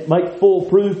 and make full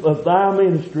proof of thy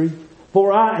ministry.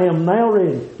 For I am now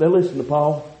ready. Now listen to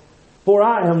Paul. For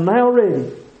I am now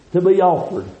ready to be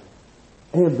offered,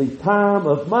 and the time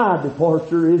of my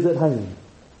departure is at hand.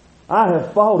 I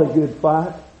have fought a good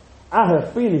fight. I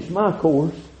have finished my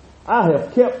course. I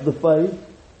have kept the faith.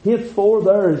 Henceforth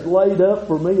there is laid up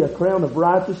for me a crown of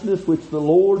righteousness, which the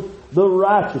Lord, the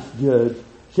righteous judge,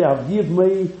 shall give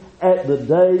me at the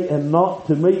day, and not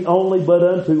to me only, but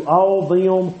unto all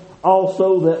them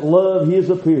also that love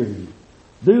his appearing.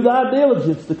 Do thy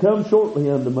diligence to come shortly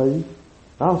unto me.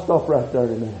 I'll stop right there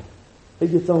tonight. He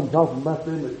gets on talking about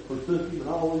them that forsook him and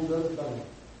all these other things.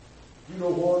 You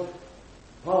know what?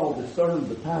 Paul discerned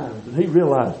the times, and he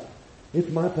realized, it's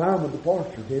my time of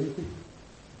departure, Timothy.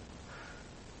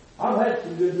 I've had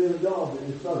some good men of God that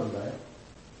discerned that.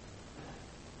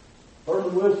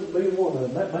 Herman Wilson being one of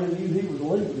them. That man knew he was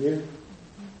leaving here.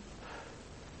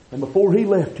 And before he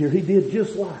left here, he did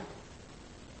just like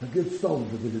a good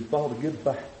soldier that had fought a good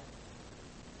fight.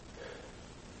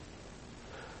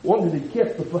 One that had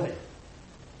kept the faith.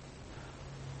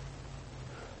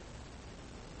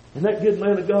 And that good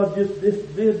man of God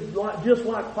just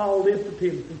like Paul did for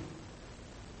Timothy.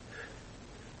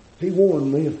 He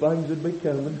warned me of things that would be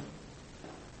coming.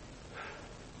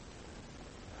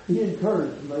 He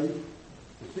encouraged me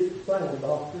to seek sound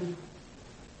doctrine,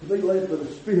 to be led by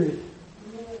the Spirit.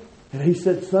 And he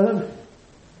said, son,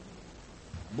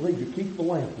 I believe you keep the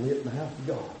lamp lit in the house of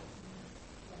God.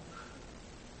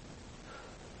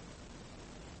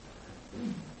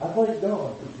 I thank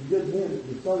God for some good men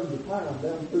that discerned the time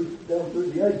down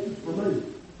through the ages for me.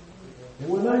 And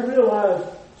when they realized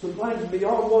some things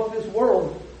beyond what this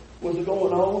world was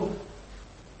going on,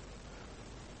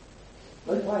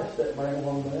 they passed that man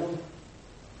on down.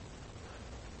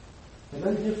 And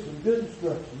they give some good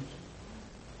instructions.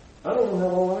 I don't know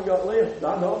how long I got left.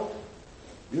 I know.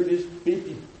 You're just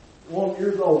 51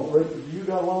 years old, Rick. You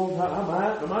got a long time.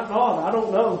 I might not. I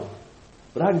don't know.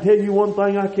 But I can tell you one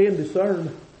thing I can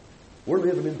discern. We're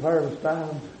living in perilous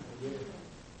times.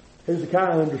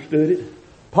 Hezekiah understood it.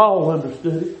 Paul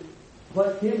understood it. I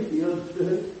think Timothy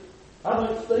understood it. I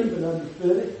think Stephen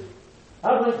understood it.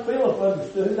 I think Philip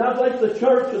understood it. I think the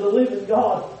church of the living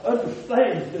God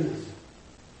understands this.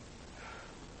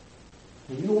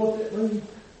 And you know what that means?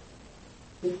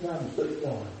 It's time to seek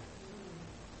God.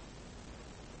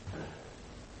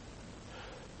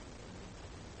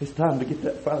 It's time to get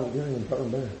that fallow ground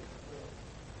turned up.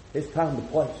 It's time to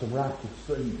plant some righteous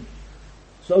seed.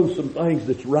 Sow some things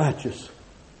that's righteous.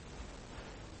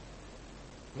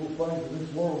 Those things in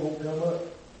this world won't come up.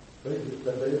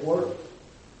 They work.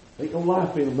 Ain't no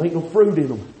life in them. Ain't no fruit in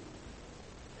them.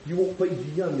 You won't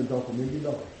feed your youngins off $1 million.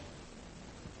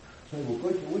 Say, well,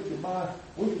 preacher,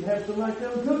 we can have somebody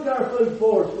come cook our food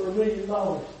for us for $1 million.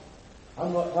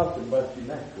 I'm not talking about your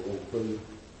natural food.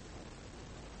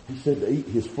 He said to eat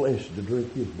his flesh and to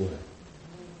drink his blood.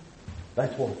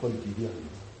 That's what feeds your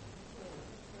youngins.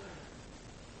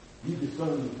 You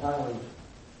discern the times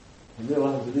and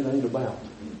realize that it ain't about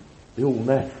the old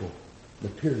natural,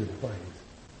 material things.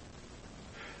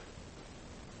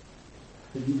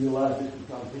 And you realize it's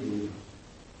because he lives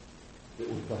that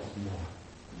we're facing more.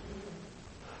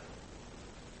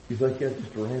 You think that's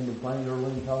just a random thing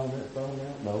Earlene calling that song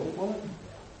out? No, it wasn't.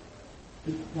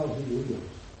 It's because he lives.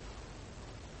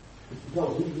 It's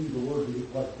because he knew the word he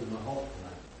placed in my heart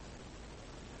tonight.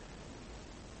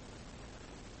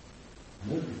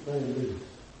 And understand this.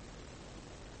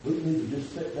 We need to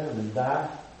just sit down and die.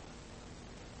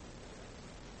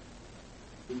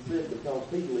 He said because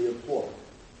he lives what?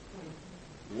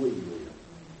 We live.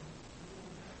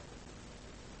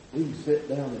 We can sit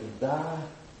down and die,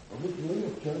 or we can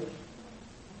live, church.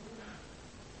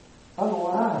 I'm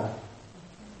alive.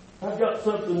 I've got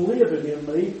something living in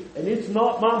me, and it's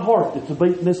not my heart that's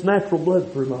beating this natural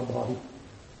blood through my body.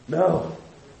 No.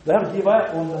 That'll give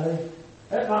out one day.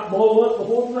 That might blow up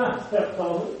before the night steps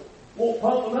on it. Won't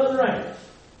pump another ounce.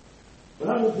 But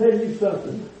I'm going to tell you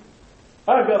something.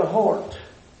 I've got a heart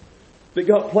that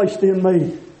got placed in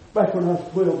me back when I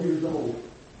was 12 years old.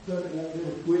 Something won't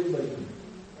never quit beating.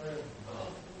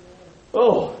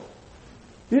 Oh,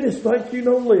 you just think you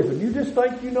know living. You just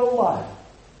think you know life.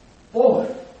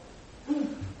 Boy,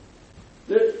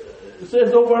 it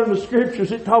says over in the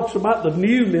scriptures, it talks about the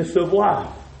newness of life.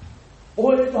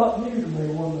 Boy, it got new to me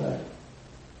one day.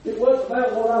 It wasn't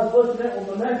about what I was looking at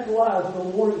with my natural eyes no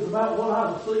more. It was about what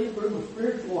I was seeing through my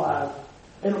spiritual eyes.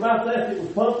 And about that, it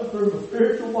was pumping through my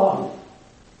spiritual body.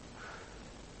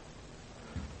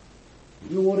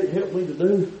 You know what it helped me to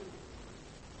do?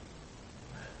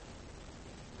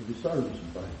 To discern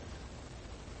some things.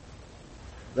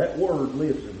 That word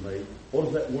lives in me. What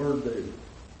does that word do?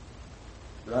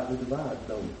 Rightly divides,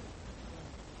 don't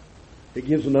it? It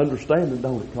gives an understanding,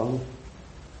 don't it, Colin?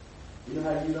 You know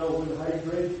how you know when the hay's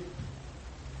ready?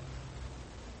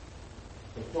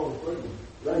 It's starting to freeze.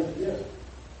 Raise it up.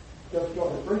 Just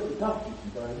starting to freeze the top of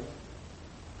some things.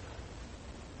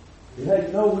 He had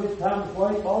to know when it's time to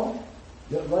play ball.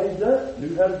 Got raised up,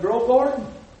 knew how to grow a garden.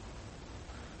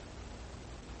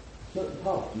 Something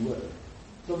taught you, wasn't it?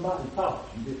 Somebody taught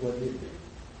you that what did it.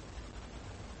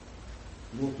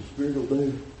 You know what the Spirit will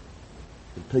do?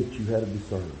 It'll teach you how to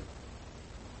discern.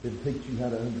 It'll teach you how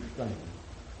to understand.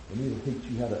 And it'll teach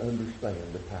you how to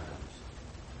understand the times.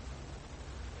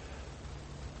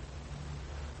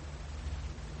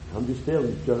 I'm just telling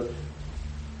you, church,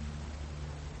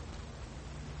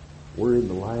 we're in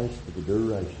the last of the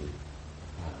duration.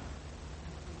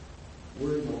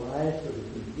 We're in the last of the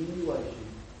continuation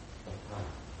of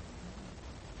time.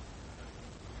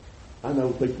 I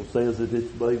know people says that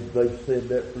they've said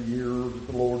that for years, that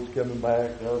the Lord's coming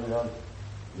back. Yeah.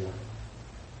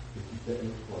 But you set in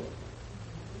its place.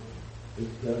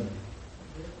 It's done.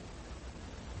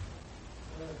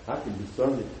 I can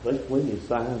discern it. There's plenty of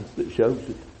signs that shows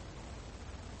it.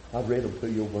 I've read them to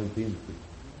you over in Timothy.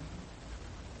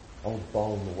 All the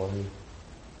falling away,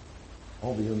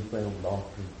 all the unsound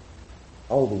doctrine,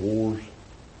 all the wars,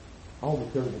 all the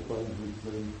terrible things we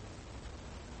see.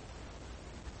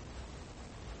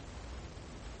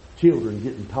 Children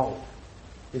getting taught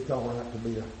it's all right to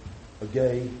be a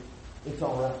gay. It's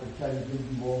all right to change who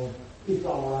you are. It's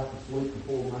all right to sleep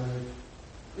before marriage.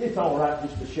 It's all right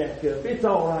just to shack up. It's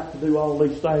all right to do all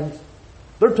these things.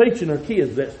 They're teaching their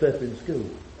kids that stuff in school.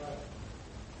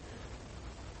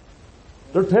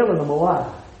 They're telling them a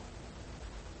lie.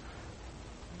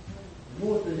 You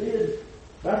know what they did?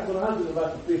 Back when I was in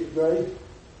about the 5th grade,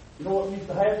 you know what used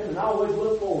to happen? And I always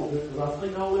look forward to it because I've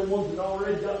seen all them ones that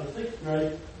already got in the 6th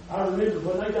grade. I remember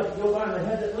when they got to go by and they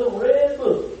had that little red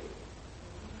book.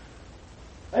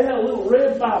 They had a little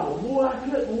red Bible. Boy, I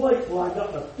couldn't wait till I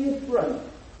got to 5th grade.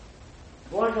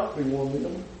 Well, I got me one of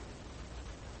them.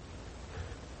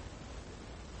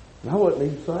 And I wasn't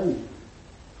even saved.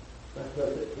 That's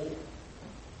right, that point.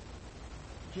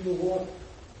 But you know what?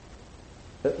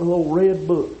 That little red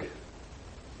book,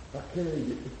 I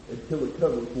carried it until the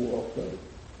cover wore off of it.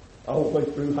 All the way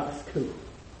through high school.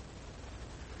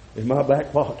 In my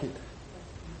back pocket.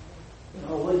 And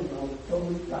I leaned on it so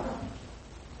many times.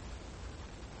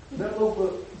 And that little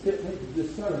book helped me to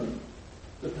discern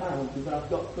the times as I've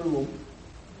got through them.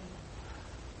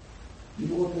 You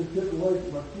know what they took away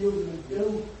from my children in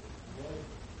school?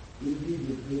 The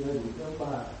Jesus being able to come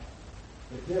by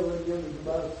and tell them youngins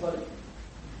about Satan.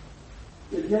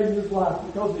 He gave his life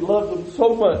because he loved them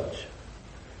so much,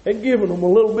 and giving them a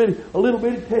little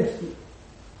bitty testament.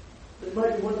 That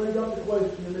maybe when they got the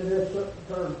question and they had something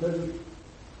to turn to.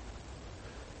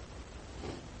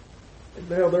 And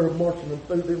now they're marching them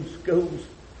through them schools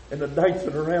and they're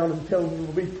dancing around and telling them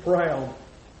to be proud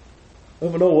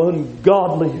of an old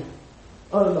ungodly,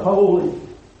 unholy,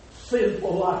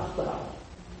 sinful lifestyle.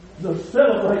 They're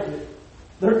celebrating it.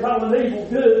 They're calling evil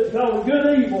good, calling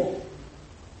good evil.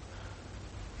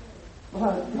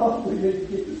 My God, we need to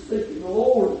get to seeking the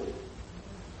Lord.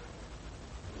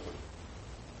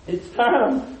 It's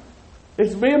time.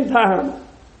 It's been time.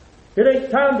 It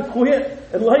ain't time to quit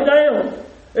and lay down.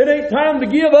 It ain't time to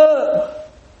give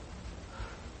up.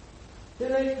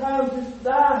 It ain't time to just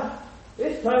die.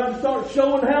 It's time to start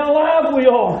showing how alive we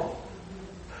are.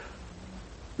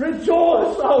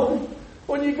 Rejoice over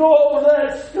when you go over to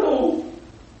that school.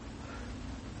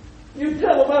 You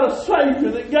tell about a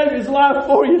Savior that gave His life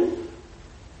for you.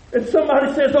 And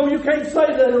somebody says, oh, you can't say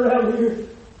that around here.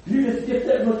 You just get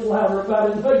that much louder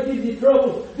about it. If they give you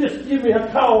trouble, just give me a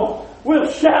call.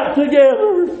 We'll shout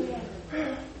together.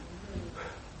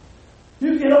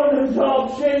 You get on them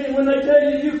jobs, Shandy, when they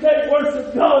tell you can't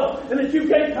worship God and that you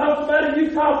can't talk about it,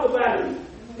 you talk about it.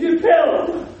 You tell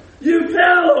them. You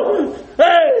tell them.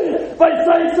 Hey, if they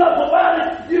say something about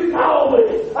it, you call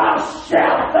me. I'll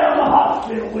shout down the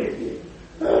hospital with you.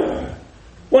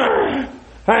 Why?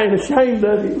 I ain't ashamed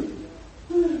of him.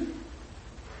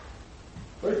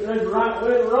 Preaching there's the right way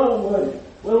or the wrong way.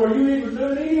 Well, are you even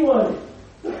doing it anyway?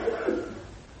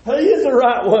 He is the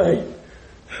right way.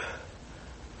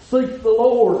 Seek the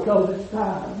Lord because it's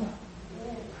time.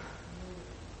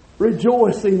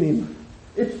 Rejoice in Him.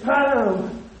 It's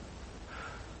time.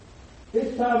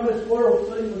 It's time this world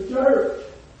sees the church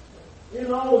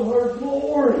in all of her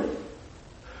glory.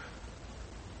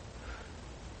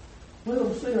 Let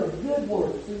them see our good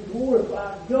works and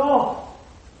glorify God.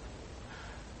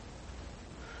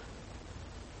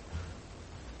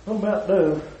 I'm about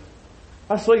done.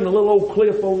 I seen a little old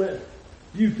clip on that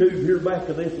YouTube here back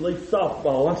of this leaf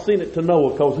softball. I seen it to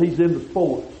Noah because he's into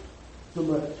sports so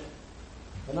much.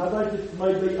 And I think this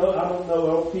may be, I don't know,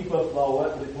 I don't keep up with all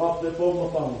that, but it popped up on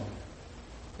my phone.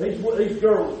 These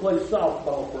girls play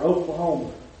softball for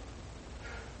Oklahoma.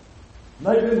 And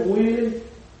they've been winning.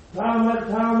 Time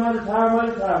after time after time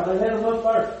after time. They had them up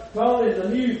there calling the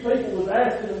news. People was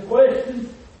asking them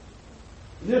questions.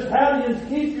 Just how do you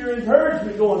keep your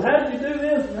encouragement going? How do you do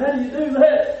this and how do you do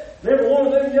that? And every one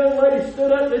of them young ladies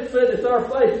stood up and said, it's our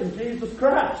faith in Jesus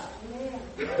Christ.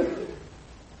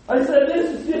 They said,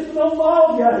 this is just an old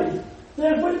ball game.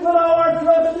 Said, if we put all our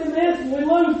trust in this and we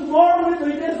lose tomorrow, we'd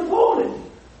be disappointed.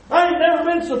 I ain't never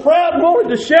been so proud and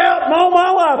wanted to shout in all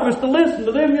my life as to listen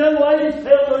to them young ladies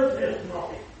tell their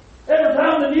testimony. Every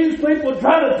time the news people would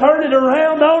try to turn it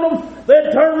around on them,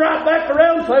 they'd turn right back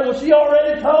around and say, well, she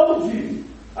already told you.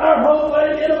 Our hope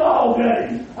ain't in a ball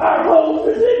game. Our hope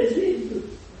is in Jesus.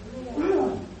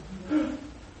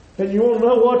 And you want to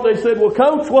know what they said? Well,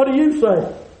 Coach, what do you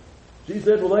say? She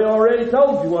said, well, they already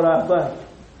told you what I think.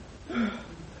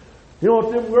 You know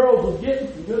what them girls was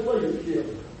getting? Some good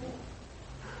leadership.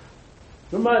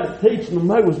 Somebody was teaching them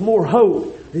there was more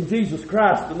hope in Jesus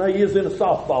Christ than there is in a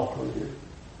softball career.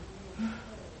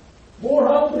 More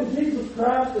hope in Jesus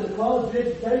Christ than a college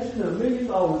education and $1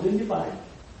 million in your bank.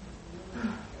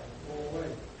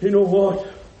 You know what?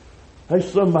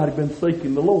 There's somebody been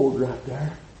seeking the Lord right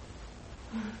there.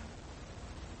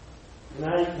 And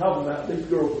I ain't talking about these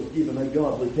girls was giving a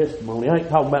godly testimony. I ain't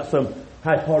talking about some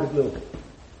high-hearted little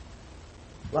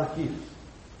like this,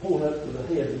 pulling up to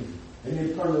the heavens and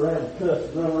then turn around and cuss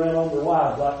and run around on their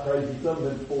wives like crazy. Some of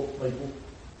them sports people.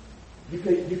 You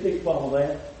can't follow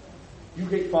that. You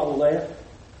can't follow that.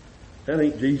 That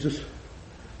ain't Jesus.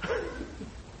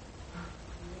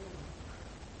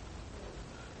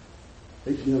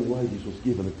 These young ladies was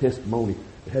giving a testimony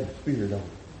that had the Spirit on it.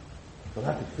 But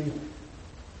I could feel it.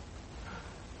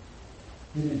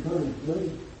 It encouraged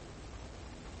me.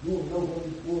 You want to know what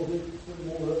this world is? Some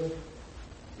more of it.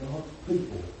 God's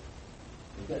people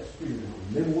with that Spirit on them.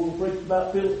 Remember when we preached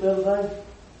about Philip the other day?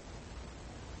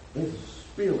 There's a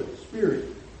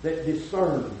spirit that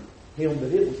discerned him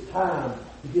that it was time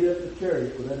to get up the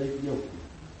chariot with that Ethiopian.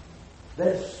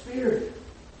 That Spirit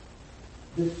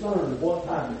discerned what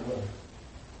time it was.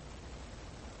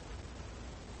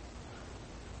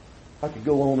 I could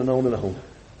go on and on and on.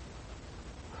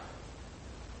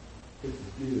 This is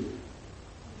good.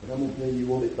 But I'm going to tell you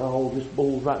what it all just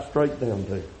boils right straight down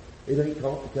to. It ain't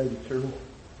complicated, Cheryl.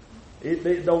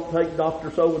 It don't take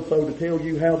Dr. So-and-so to tell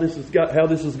you how this has got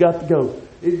to go.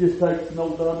 It just takes an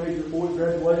old dumb ignorant boy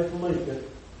graduated from Lincoln.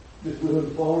 Just willing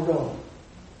to follow God.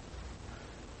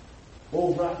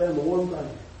 Boils right down to one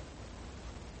thing.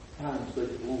 Time to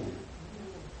seek the Lord.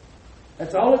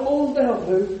 That's all it boils down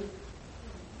to.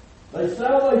 There's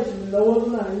salvation in no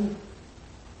other name.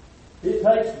 It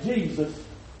takes Jesus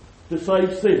to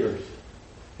save sinners.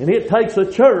 And it takes a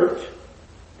church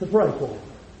to pray for them.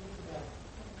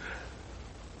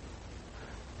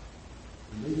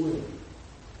 And be willing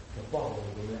to follow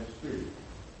in that Spirit.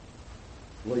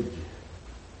 Lead you.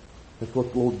 That's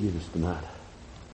what the Lord gives us tonight.